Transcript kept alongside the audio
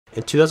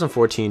In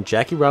 2014,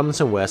 Jackie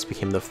Robinson West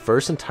became the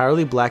first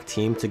entirely black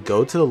team to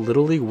go to the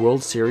Little League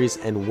World Series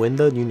and win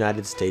the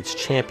United States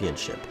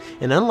Championship.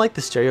 And unlike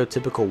the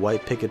stereotypical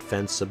white picket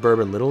fence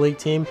suburban Little League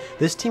team,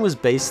 this team was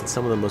based in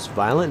some of the most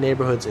violent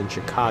neighborhoods in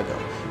Chicago.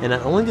 And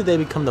not only did they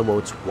become the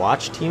most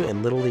watched team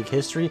in Little League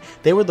history,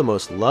 they were the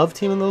most loved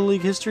team in Little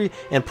League history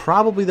and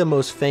probably the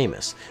most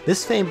famous.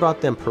 This fame brought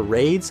them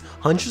parades,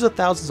 hundreds of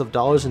thousands of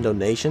dollars in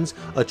donations,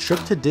 a trip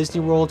to Disney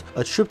World,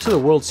 a trip to the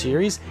World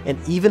Series, and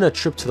even a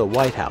trip to the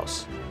White House.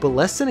 But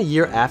less than a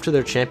year after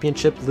their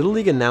championship, Little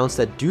League announced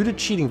that due to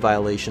cheating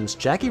violations,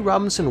 Jackie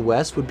Robinson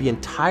West would be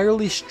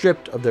entirely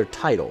stripped of their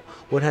title.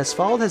 What has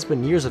followed has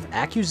been years of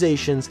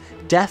accusations,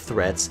 death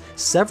threats,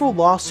 several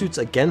lawsuits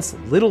against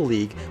Little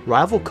League,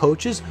 rival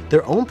coaches,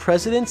 their own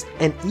presidents,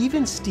 and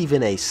even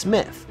Stephen A.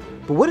 Smith.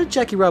 But what did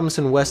Jackie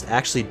Robinson West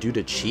actually do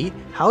to cheat?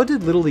 How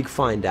did Little League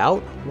find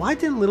out? Why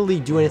didn't Little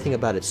League do anything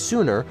about it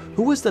sooner?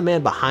 Who was the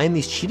man behind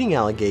these cheating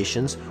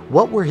allegations?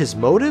 What were his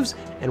motives?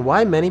 And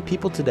why many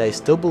people today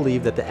still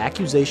believe that the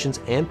accusations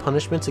and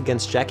punishments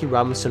against Jackie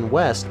Robinson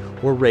West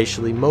were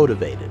racially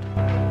motivated.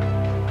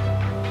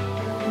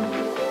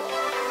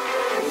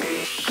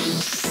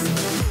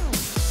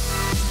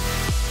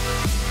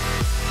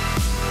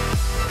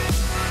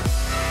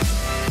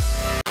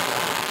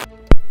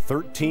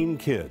 "13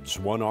 kids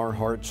won our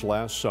hearts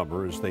last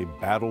summer as they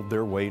battled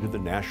their way to the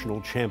national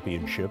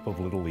championship of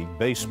Little League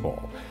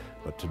Baseball.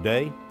 But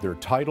today, their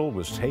title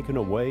was taken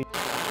away.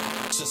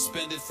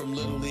 Suspended from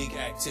Little League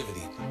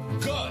activity.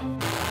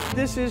 Good.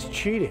 This is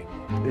cheating.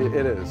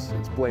 It is.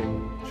 It's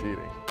blatant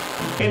cheating.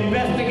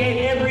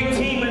 Investigate every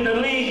team in the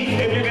league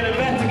if you're going to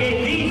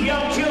investigate these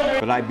young children.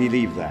 But I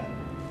believe that.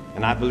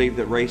 And I believe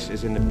that race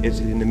is in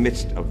the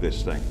midst of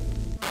this thing.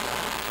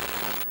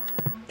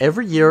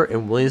 Every year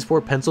in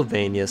Williamsport,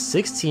 Pennsylvania,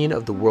 16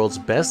 of the world's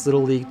best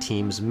Little League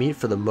teams meet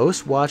for the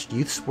most watched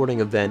youth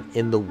sporting event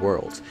in the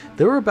world.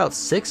 There are about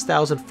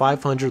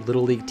 6,500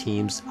 Little League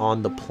teams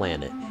on the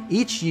planet.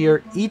 Each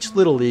year, each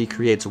Little League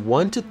creates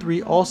 1 to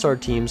 3 all-star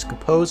teams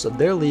composed of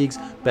their league's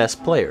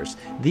best players.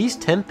 These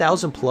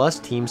 10,000 plus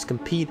teams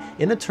compete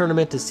in a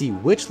tournament to see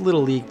which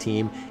Little League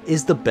team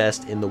is the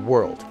best in the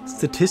world.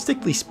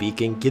 Statistically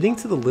speaking, getting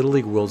to the Little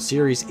League World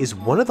Series is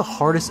one of the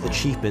hardest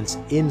achievements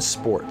in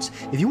sports.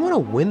 If you want to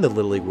win the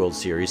Little League World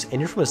Series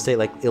and you're from a state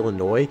like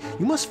Illinois,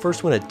 you must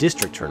first win a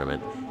district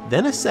tournament,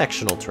 then a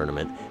sectional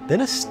tournament,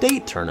 then a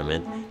state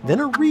tournament, then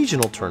a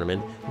regional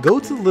tournament, go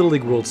to the Little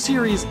League World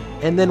Series,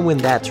 and then win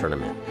that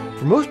tournament.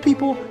 For most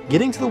people,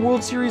 getting to the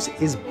World Series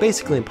is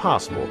basically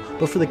impossible,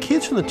 but for the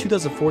kids from the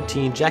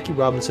 2014 Jackie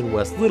Robinson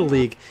West Little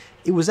League,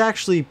 it was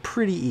actually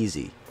pretty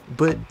easy.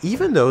 But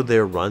even though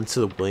their run to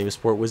the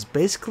Williamsport was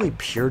basically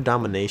pure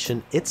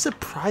domination, it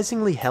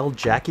surprisingly held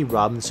Jackie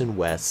Robinson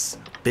West's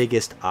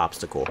biggest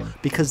obstacle,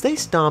 because they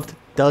stomped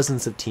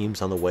dozens of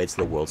teams on the way to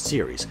the World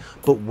Series.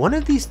 But one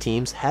of these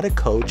teams had a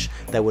coach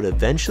that would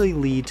eventually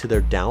lead to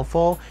their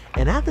downfall,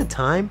 and at the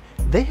time,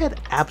 they had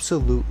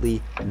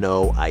absolutely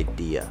no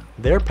idea.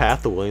 Their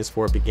path to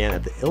Williamsport began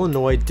at the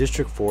Illinois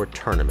District 4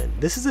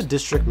 tournament. This is a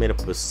district made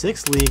up of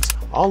 6 leagues,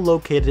 all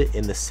located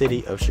in the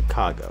city of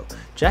Chicago.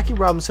 Jackie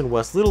Robinson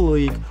West Little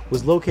League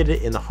was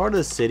located in the heart of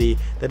the city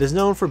that is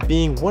known for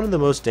being one of the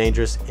most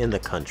dangerous in the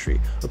country.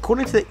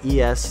 According to the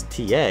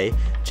ESTA,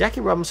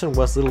 Jackie Robinson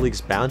West Little League's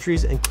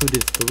boundaries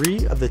included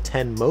 3 of the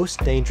 10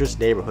 most dangerous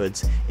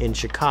neighborhoods in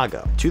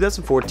Chicago.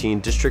 2014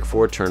 District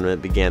 4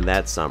 tournament began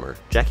that summer.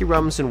 Jackie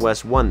Robinson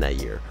West won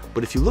that year,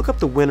 but if you look up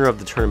the winner of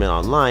the tournament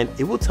online,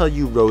 it will tell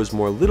you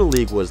Rosemore Little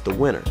League was the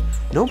winner.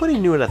 Nobody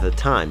knew it at the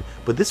time,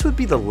 but this would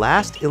be the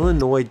last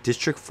Illinois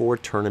District 4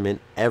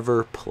 tournament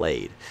ever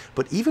played.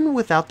 But even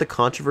without the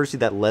controversy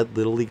that led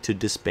Little League to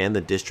disband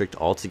the district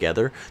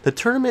altogether, the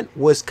tournament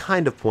was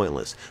kind of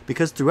pointless,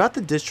 because throughout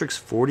the district's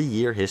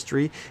 40-year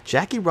history,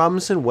 Jackie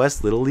Robinson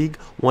West Little League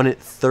won it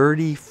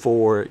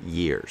 34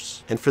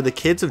 years. And for the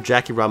kids of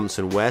Jackie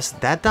Robinson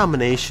West, that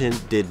domination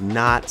did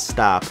not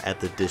stop at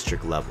the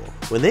district level.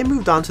 When they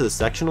moved on to the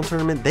sectional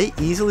tournament, they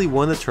easily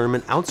won the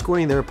tournament,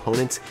 outscoring their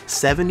opponents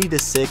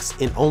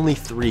 70-6 in only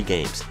 3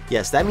 games.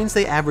 Yes, that means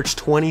they averaged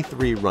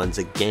 23 runs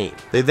a game.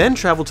 They then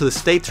traveled to the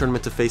state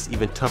tournament to face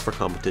even tougher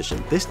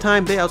competition. This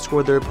time, they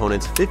outscored their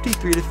opponents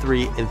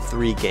 53-3 in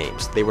 3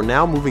 games. They were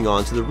now moving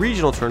on to the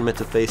regional tournament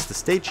to face the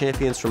state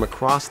champions from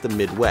across the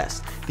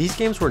Midwest. These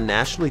games were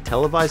nationally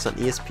televised on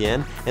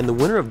ESPN, and the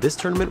winner of this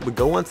tournament would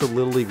go on to the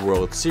Little League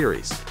World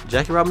Series.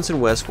 Jackie Robinson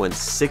West went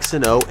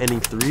 6-0, ending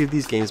 3 of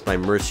these games by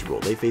mercy rule.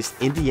 They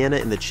faced Indiana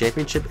in the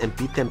championship and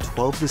beat them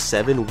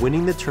 12-7,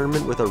 winning the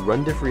tournament with a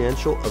run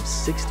differential of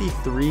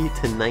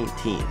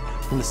 63-19.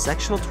 From the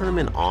sectional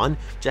tournament on,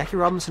 Jackie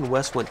Robinson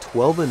West went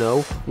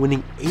 12-0,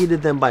 winning 8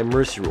 of them by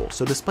mercy rule.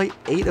 So despite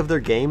 8 of their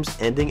games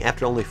ending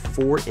after only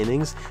 4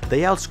 innings, they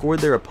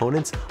outscored their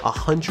opponents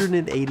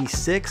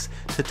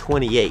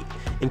 186-28,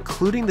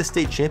 including the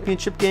state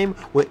championship game,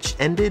 which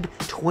ended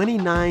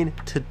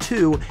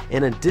 29-2,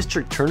 and a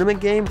district tournament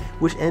game,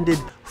 which ended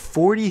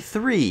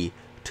 43-2.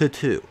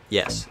 2.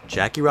 Yes,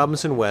 Jackie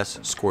Robinson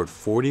West scored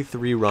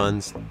 43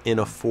 runs in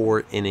a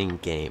 4-inning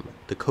game.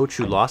 The coach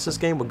who lost this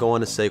game would go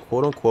on to say,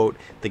 quote unquote,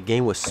 the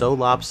game was so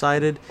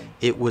lopsided,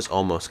 it was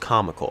almost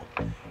comical.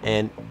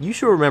 And you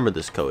should remember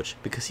this coach,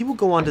 because he will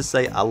go on to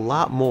say a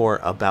lot more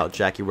about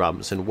Jackie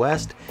Robinson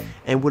West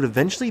and would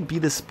eventually be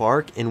the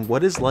spark in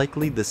what is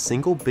likely the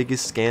single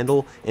biggest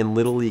scandal in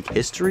Little League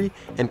history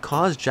and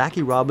cause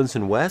Jackie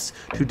Robinson West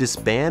to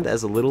disband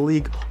as a Little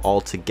League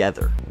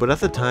altogether. But at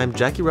the time,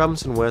 Jackie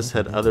Robinson West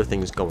had other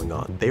things going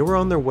on. They were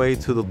on their way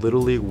to the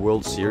Little League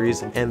World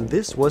Series, and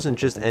this wasn't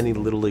just any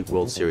Little League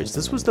World Series.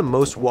 This was the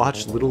most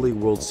watched Little League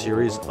World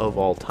Series of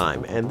all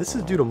time, and this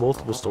is due to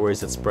multiple stories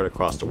that spread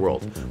across the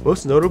world.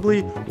 Most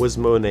notably was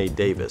Monet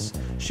Davis.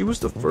 She was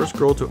the first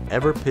girl to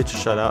ever pitch a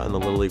shutout in the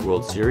Little League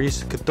World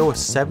Series, could throw a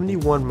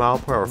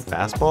 71-mile-per-hour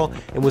fastball,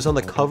 and was on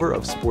the cover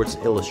of Sports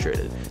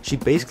Illustrated. She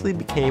basically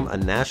became a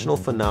national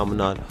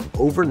phenomenon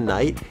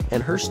overnight,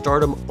 and her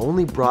stardom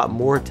only brought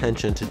more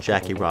attention to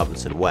Jackie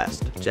Robinson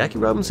West. Jackie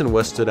Robinson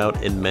West stood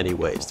out in many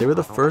ways. They were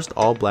the first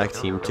all-black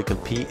team to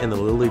compete in the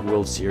Little League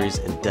World Series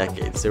in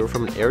decades. They were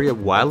from an area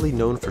widely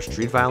known for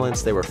street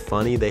violence. They were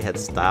funny, they had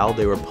style,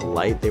 they were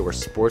polite, they were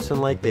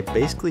sportsmanlike. They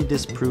basically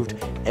disproved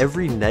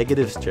every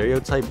negative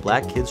stereotype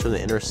black kids from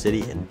the inner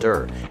city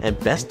endure. And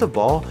best of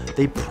all,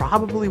 they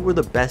probably were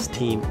the best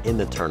team in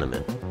the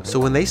tournament. So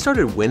when they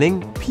started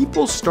winning,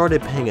 people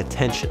started paying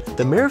attention.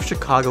 The mayor of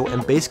Chicago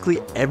and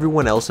basically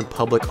everyone else in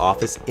public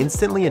office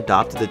instantly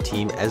adopted the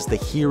team as the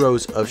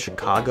heroes of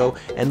Chicago,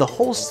 and the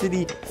whole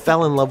city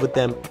fell in love with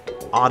them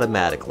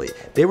automatically.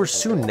 They were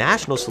soon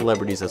national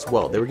celebrities as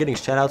well. They were getting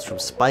shoutouts from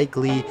Spike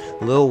Lee,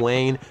 Lil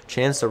Wayne,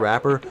 Chance the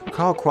Rapper.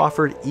 Carl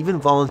Crawford even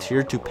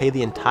volunteered to pay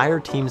the entire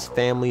team's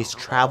family's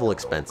travel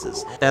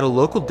expenses. At a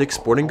local Dick's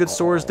Sporting Goods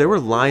stores, there were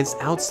lines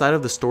outside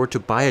of the store to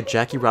buy a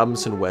Jackie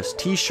Robinson West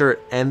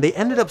t-shirt, and they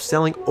ended up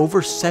selling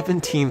over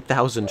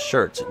 17,000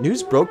 shirts.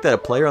 News broke that a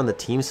player on the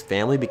team's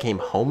family became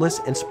homeless,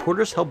 and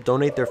supporters helped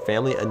donate their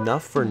family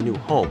enough for a new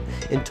home.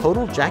 In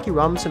total, Jackie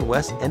Robinson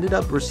West ended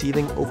up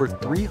receiving over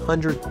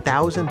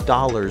 $300,000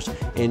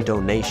 in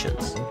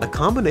donations. A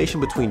combination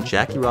between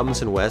Jackie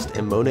Robinson West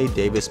and Monet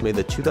Davis made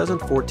the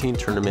 2014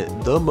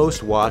 tournament the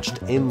most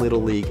watched in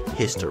Little League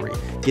history,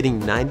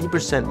 getting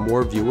 90%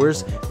 more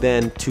viewers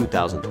than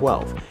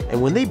 2012.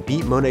 And when they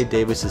beat Monet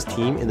Davis's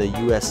team in the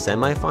US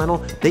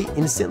semifinal, they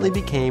instantly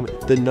became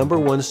the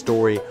 #1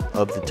 story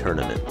of the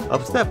tournament.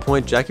 Up to that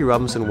point, Jackie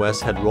Robinson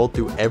West had rolled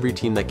through every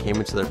team that came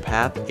into their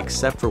path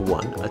except for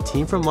one, a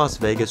team from Las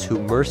Vegas who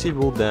mercy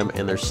ruled them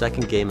in their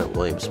second game at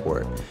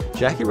Williamsport.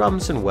 Jackie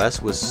Robinson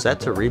West was set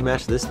to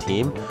rematch this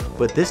team,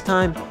 but this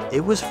time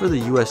it was for the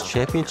US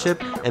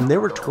Championship, and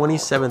there were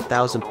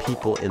 27,000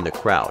 people in the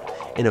crowd.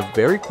 In a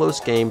very close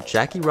game,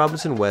 Jackie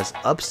Robinson West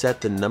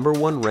upset the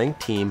 #1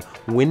 ranked team,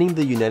 winning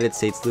the United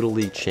States Little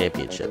League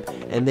Championship,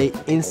 and they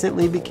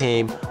instantly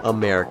became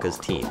America's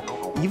team.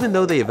 Even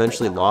though they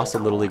eventually lost the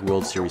Little League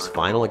World Series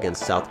final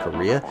against South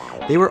Korea,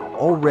 they were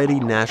already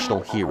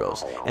national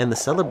heroes, and the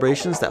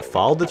celebrations that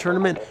followed the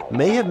tournament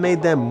may have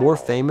made them more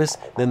famous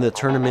than the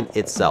tournament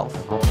itself.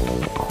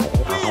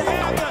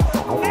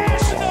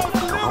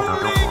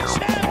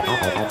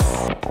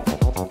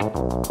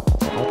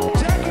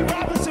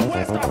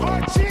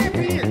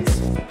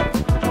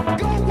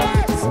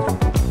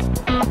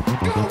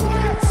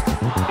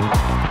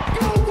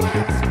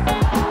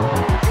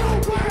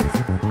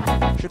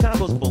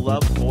 Chicago's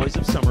beloved Boys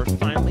of Summer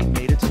finally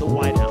made it to the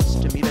White House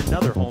to meet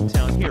another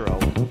hometown hero,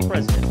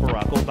 President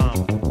Barack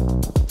Obama.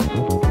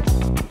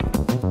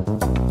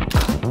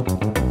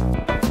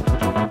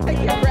 Take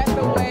your breath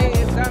away.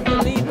 It's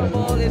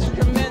unbelievable. It's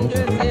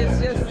tremendous. It's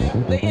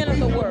just the end of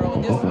the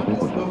world. Just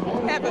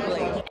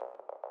heavenly.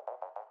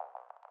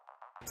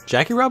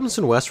 Jackie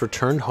Robinson West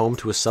returned home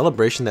to a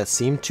celebration that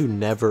seemed to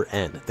never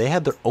end. They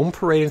had their own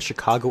parade in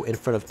Chicago in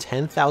front of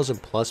 10,000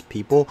 plus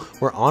people,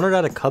 were honored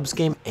at a Cubs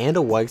game and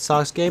a White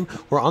Sox game,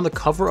 were on the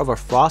cover of a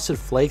Frosted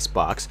Flakes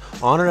box,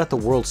 honored at the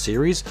World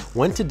Series,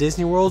 went to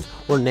Disney World,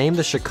 were named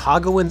the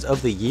Chicagoans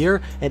of the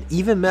Year, and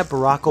even met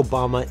Barack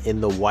Obama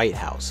in the White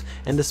House.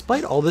 And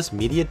despite all this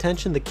media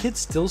attention, the kids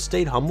still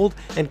stayed humbled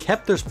and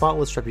kept their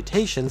spotless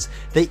reputations.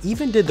 They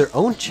even did their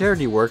own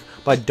charity work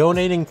by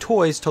donating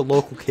toys to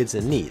local kids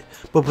in need.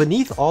 But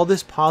beneath all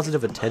this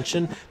positive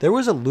attention, there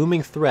was a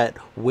looming threat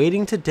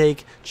waiting to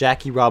take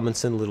Jackie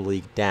Robinson Little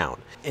League down.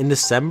 In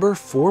December,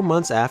 4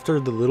 months after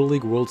the Little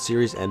League World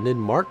Series ended,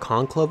 Mark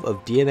Conclave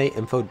of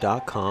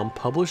DNAinfo.com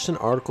published an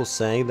article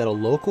saying that a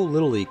local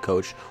Little League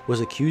coach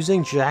was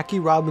accusing Jackie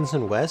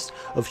Robinson West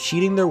of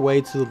cheating their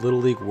way to the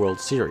Little League World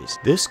Series.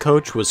 This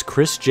coach was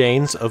Chris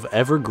Janes of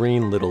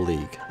Evergreen Little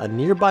League, a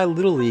nearby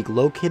Little League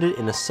located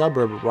in a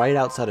suburb right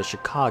outside of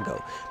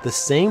Chicago, the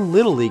same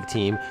Little League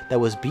team that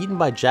was beaten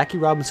by Jackie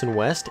Robinson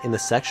West in the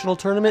sectional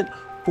tournament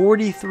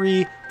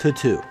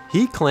 43-2.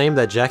 He claimed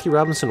that Jackie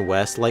Robinson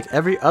West, like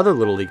every other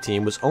Little League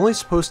team, was only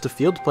supposed to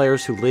field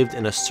players who lived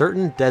in a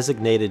certain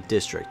designated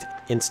district.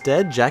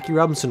 Instead, Jackie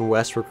Robinson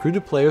West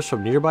recruited players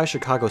from nearby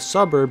Chicago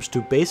suburbs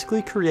to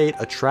basically create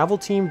a travel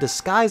team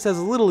disguised as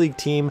a Little League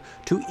team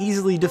to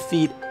easily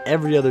defeat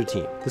every other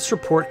team. This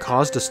report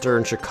caused a stir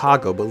in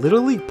Chicago, but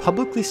Little League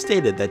publicly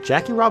stated that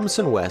Jackie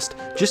Robinson West,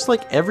 just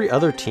like every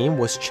other team,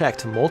 was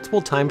checked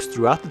multiple times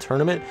throughout the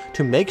tournament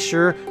to make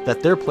sure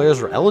that their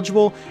players were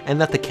eligible and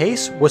that the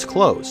case was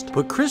closed.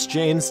 But Chris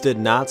Janes did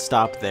not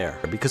stop there,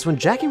 because when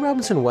Jackie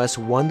Robinson West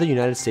won the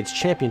United States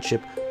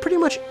Championship, pretty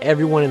much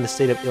everyone in the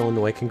state of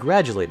Illinois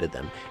congratulated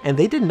them, and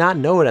they did not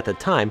know it at the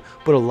time,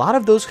 but a lot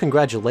of those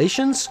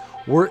congratulations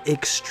were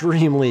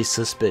extremely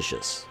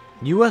suspicious.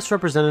 U.S.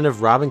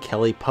 Representative Robin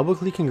Kelly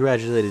publicly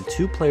congratulated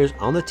two players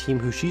on the team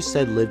who she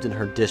said lived in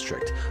her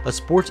district. A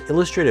Sports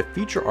Illustrated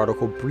feature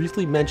article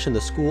briefly mentioned the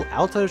school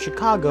outside of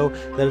Chicago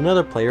that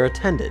another player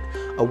attended.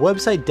 A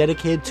website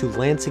dedicated to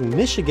Lansing,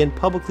 Michigan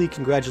publicly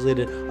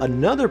congratulated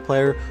another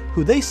player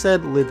who they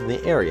said lived in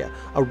the area.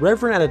 A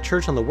reverend at a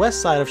church on the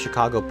west side of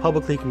Chicago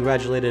publicly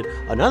congratulated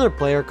another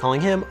player, calling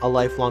him a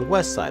lifelong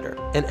West Sider.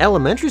 An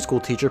elementary school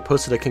teacher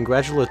posted a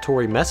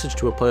congratulatory message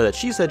to a player that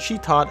she said she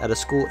taught at a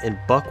school in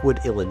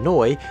Buckwood, Illinois.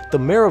 The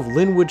mayor of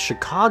Linwood,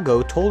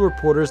 Chicago told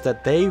reporters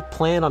that they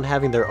planned on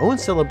having their own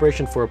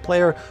celebration for a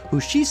player who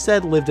she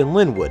said lived in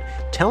Linwood,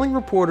 telling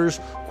reporters,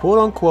 quote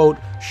unquote,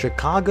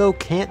 Chicago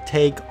can't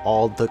take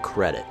all the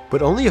credit.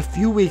 But only a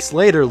few weeks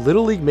later,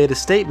 Little League made a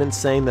statement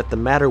saying that the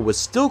matter was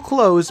still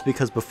closed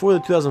because before the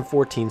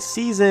 2014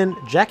 season,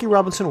 Jackie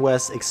Robinson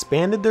West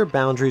expanded their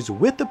boundaries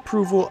with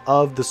approval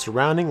of the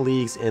surrounding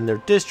leagues in their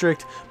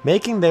district,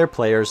 making their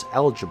players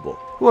eligible.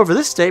 However,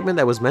 this statement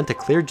that was meant to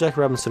clear Jackie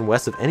Robinson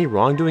West of any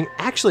wrongdoing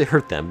actually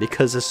hurt them,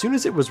 because as soon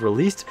as it was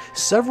released,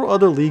 several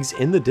other leagues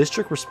in the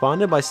district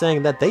responded by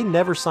saying that they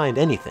never signed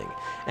anything.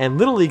 And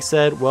Little League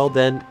said, well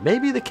then,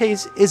 maybe the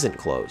case isn't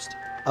closed.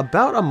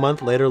 About a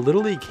month later,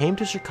 Little League came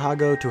to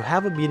Chicago to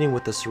have a meeting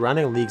with the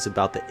surrounding leagues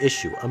about the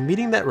issue, a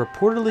meeting that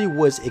reportedly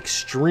was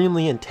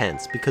extremely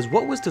intense because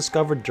what was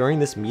discovered during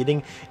this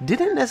meeting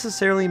didn't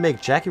necessarily make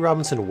Jackie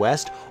Robinson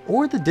West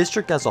or the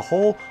district as a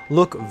whole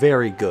look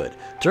very good.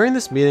 During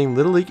this meeting,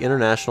 Little League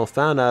International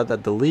found out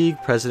that the league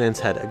presidents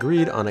had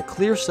agreed on a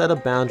clear set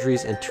of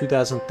boundaries in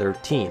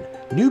 2013.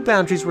 New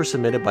boundaries were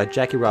submitted by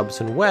Jackie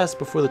Robinson West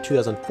before the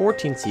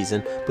 2014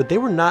 season, but they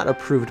were not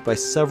approved by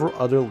several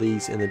other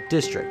leagues in the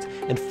district.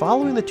 And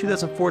following the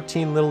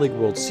 2014 Little League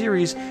World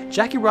Series,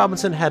 Jackie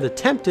Robinson had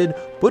attempted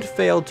but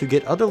failed to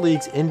get other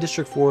leagues in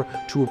District 4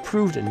 to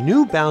approve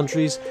new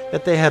boundaries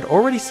that they had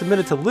already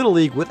submitted to Little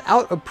League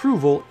without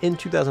approval in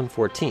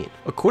 2014.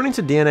 According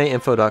to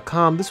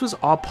DNAinfo.com, this was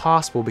all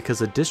possible because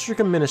the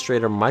district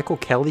administrator Michael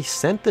Kelly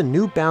sent the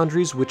new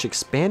boundaries, which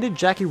expanded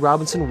Jackie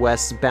Robinson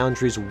West's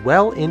boundaries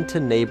well into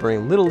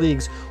neighboring Little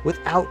Leagues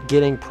without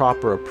getting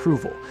proper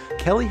approval.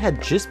 Kelly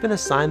had just been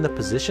assigned the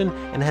position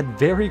and had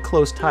very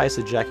close ties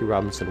to Jackie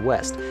Robinson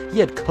West. He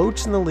had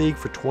coached in the league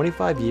for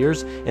 25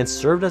 years and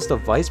served as the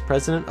vice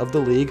president of the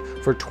league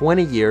for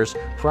 20 years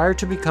prior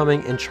to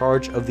becoming in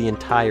charge of the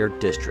entire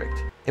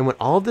district. And when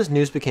all of this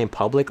news became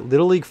public,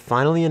 Little League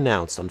finally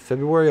announced on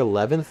February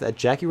 11th that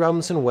Jackie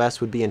Robinson West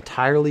would be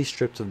entirely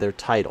stripped of their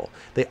title.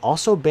 They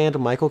also banned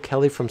Michael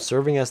Kelly from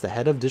serving as the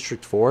head of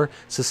District 4,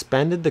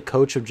 suspended the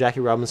coach of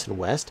Jackie Robinson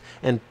West,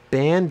 and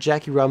banned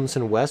Jackie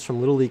Robinson West from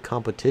Little League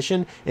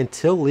competition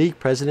until league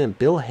president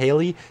Bill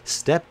Haley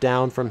stepped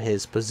down from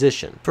his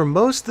position. For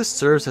most, this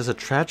serves as a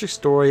tragic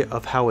story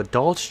of how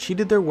adults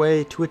cheated their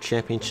way to a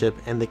championship,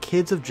 and the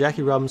kids of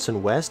Jackie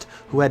Robinson West,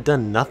 who had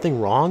done nothing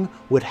wrong,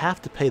 would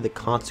have to pay the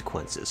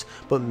consequences.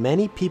 But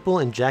many people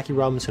in Jackie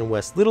Robinson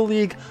West Little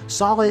League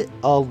saw it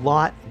a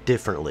lot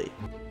differently.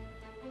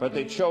 But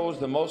they chose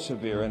the most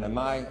severe and, in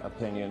my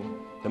opinion,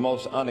 the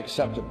most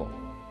unacceptable,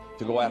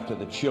 to go after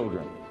the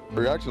children. The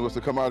reaction was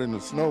to come out in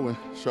the snow and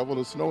shovel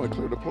the snow and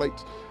clear the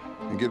plates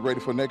and get ready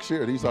for next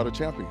year. These are the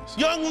champions.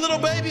 Young little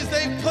babies,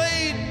 they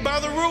played by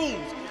the rules.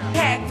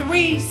 Had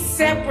 3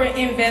 separate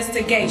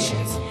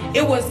investigations.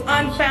 It was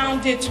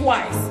unfounded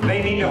twice.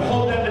 They need to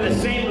hold them to the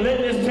same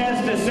litmus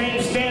test, the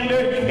same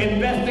standard,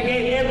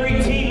 investigate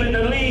every team in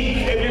the league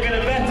if you're going to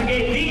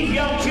investigate these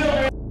young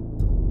children.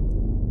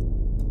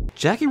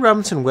 Jackie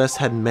Robinson West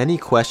had many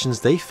questions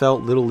they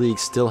felt Little League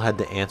still had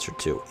to answer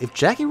to. If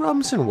Jackie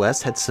Robinson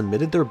West had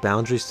submitted their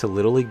boundaries to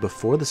Little League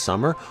before the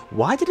summer,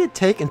 why did it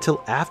take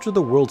until after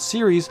the World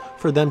Series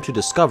for them to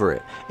discover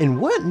it? And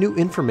what new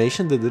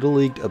information did Little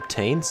League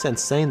obtain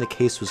since saying the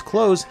case was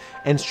closed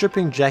and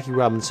stripping Jackie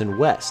Robinson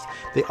West?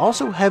 They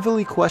also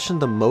heavily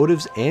questioned the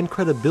motives and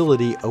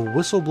credibility of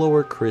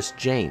whistleblower Chris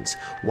Janes.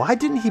 Why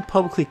didn't he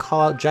publicly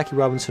call out Jackie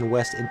Robinson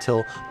West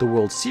until the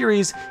World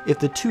Series if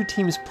the two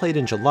teams played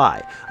in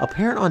July? A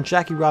parent on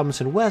Jackie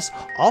Robinson West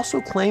also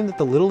claimed that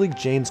the Little League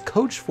Janes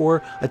coached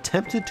for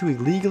attempted to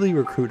illegally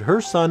recruit her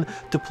son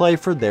to play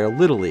for their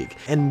Little League.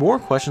 And more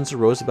questions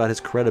arose about his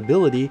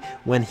credibility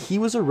when he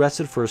was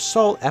arrested for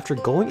assault after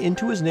going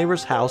into his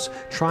neighbor's house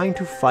trying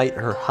to fight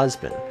her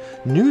husband.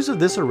 News of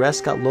this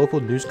arrest got local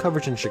news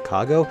coverage in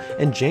Chicago,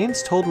 and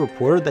Janes told a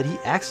reporter that he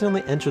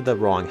accidentally entered the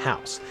wrong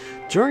house.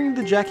 During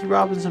the Jackie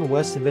Robinson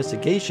West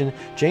investigation,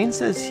 Jane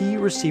says he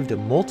received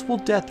multiple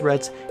death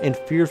threats and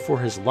feared for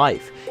his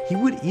life. He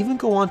would even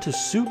go on to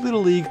sue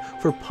Little League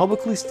for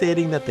publicly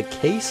stating that the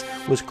case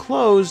was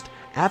closed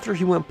after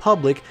he went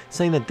public,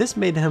 saying that this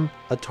made him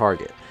a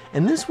target.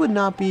 And this would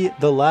not be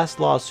the last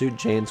lawsuit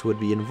Janes would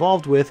be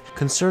involved with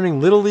concerning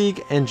Little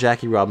League and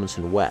Jackie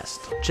Robinson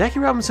West. Jackie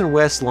Robinson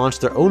West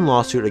launched their own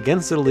lawsuit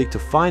against Little League to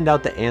find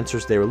out the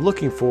answers they were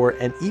looking for,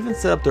 and even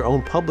set up their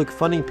own public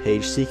funding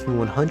page seeking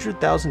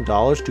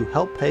 $100,000 to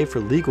help pay for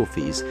legal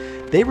fees.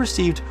 They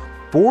received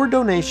 4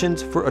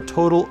 donations for a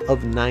total of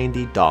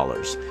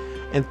 $90.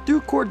 And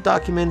through court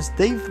documents,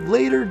 they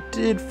later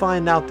did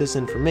find out this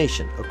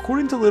information.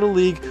 According to Little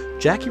League,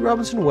 Jackie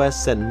Robinson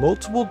West sent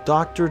multiple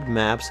doctored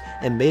maps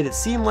and made it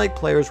seem like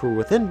players were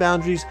within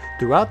boundaries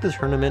throughout the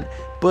tournament,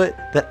 but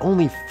that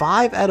only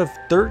 5 out of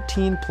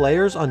 13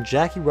 players on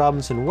Jackie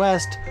Robinson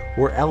West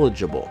were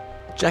eligible.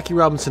 Jackie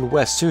Robinson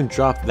West soon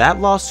dropped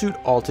that lawsuit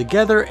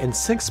altogether, and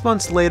 6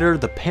 months later,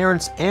 the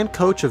parents and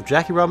coach of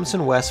Jackie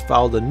Robinson West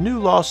filed a new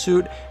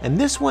lawsuit, and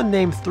this one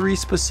named 3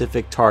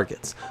 specific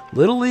targets: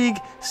 Little League,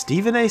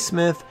 Stephen A.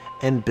 Smith,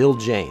 and Bill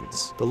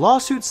Janes. The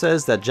lawsuit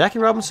says that Jackie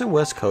Robinson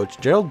West coach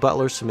Gerald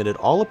Butler submitted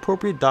all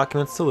appropriate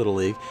documents to Little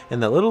League,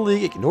 and that Little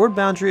League ignored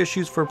boundary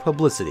issues for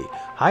publicity,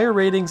 higher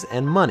ratings,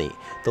 and money.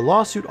 The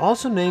lawsuit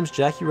also names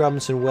Jackie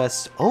Robinson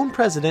West's own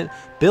president,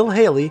 Bill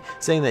Haley,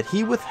 saying that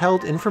he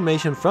withheld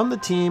information from the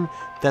team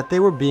that they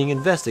were being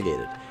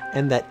investigated,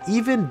 and that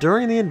even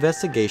during the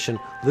investigation,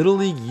 Little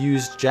League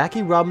used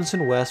Jackie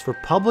Robinson West for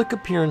public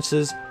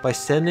appearances by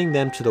sending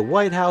them to the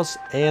White House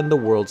and the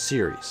World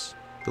Series.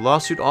 The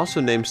lawsuit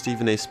also names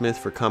Stephen A. Smith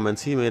for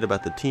comments he made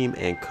about the team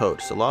and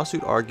coach. The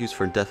lawsuit argues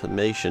for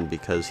defamation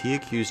because he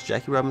accused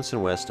Jackie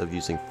Robinson West of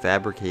using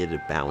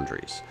fabricated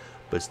boundaries.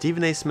 But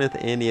Stephen A. Smith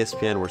and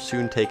ESPN were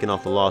soon taken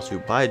off the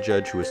lawsuit by a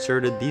judge who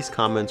asserted these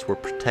comments were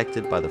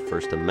protected by the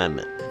First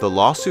Amendment. The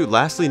lawsuit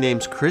lastly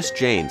names Chris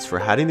Janes for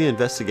hiding the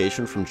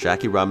investigation from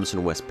Jackie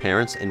Robinson West's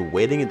parents and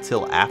waiting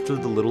until after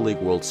the Little League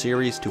World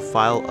Series to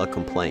file a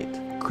complaint.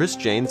 Chris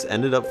Janes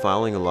ended up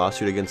filing a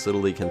lawsuit against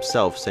Little League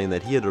himself, saying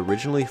that he had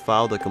originally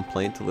filed a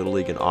complaint to Little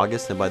League in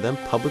August, and by them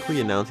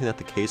publicly announcing that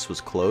the case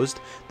was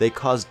closed, they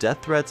caused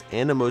death threats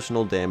and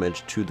emotional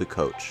damage to the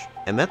coach.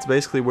 And that's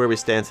basically where we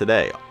stand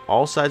today.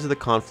 All sides of the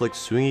conflict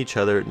suing each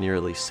other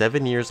nearly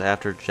 7 years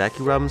after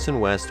Jackie Robinson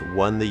West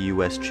won the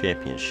US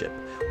Championship.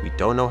 We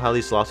don't know how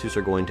these lawsuits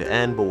are going to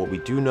end, but what we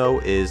do know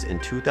is in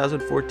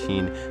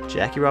 2014,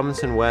 Jackie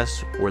Robinson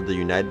West were the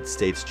United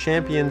States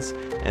champions,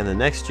 and the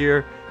next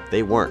year,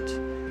 they weren't.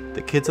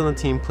 The kids on the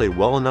team played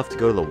well enough to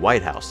go to the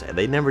White House, and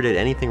they never did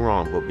anything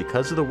wrong, but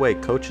because of the way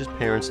coaches,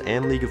 parents,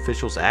 and league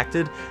officials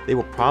acted, they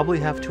will probably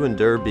have to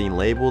endure being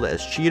labeled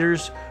as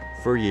cheaters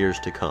for years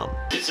to come.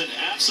 It's an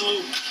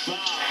absolute bomb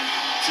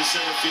to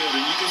center field,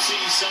 and you can see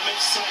some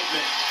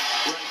excitement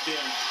right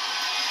there.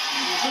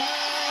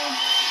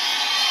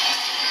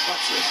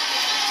 Watch this.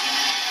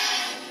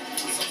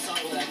 I'm so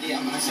sorry what I did.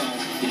 I'm sorry.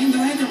 You didn't do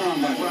anything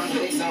wrong, buddy.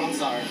 Well, I'm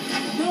sorry.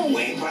 No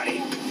way,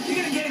 buddy.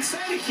 You're gonna get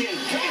excited, kid.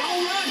 Hey,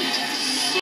 home run.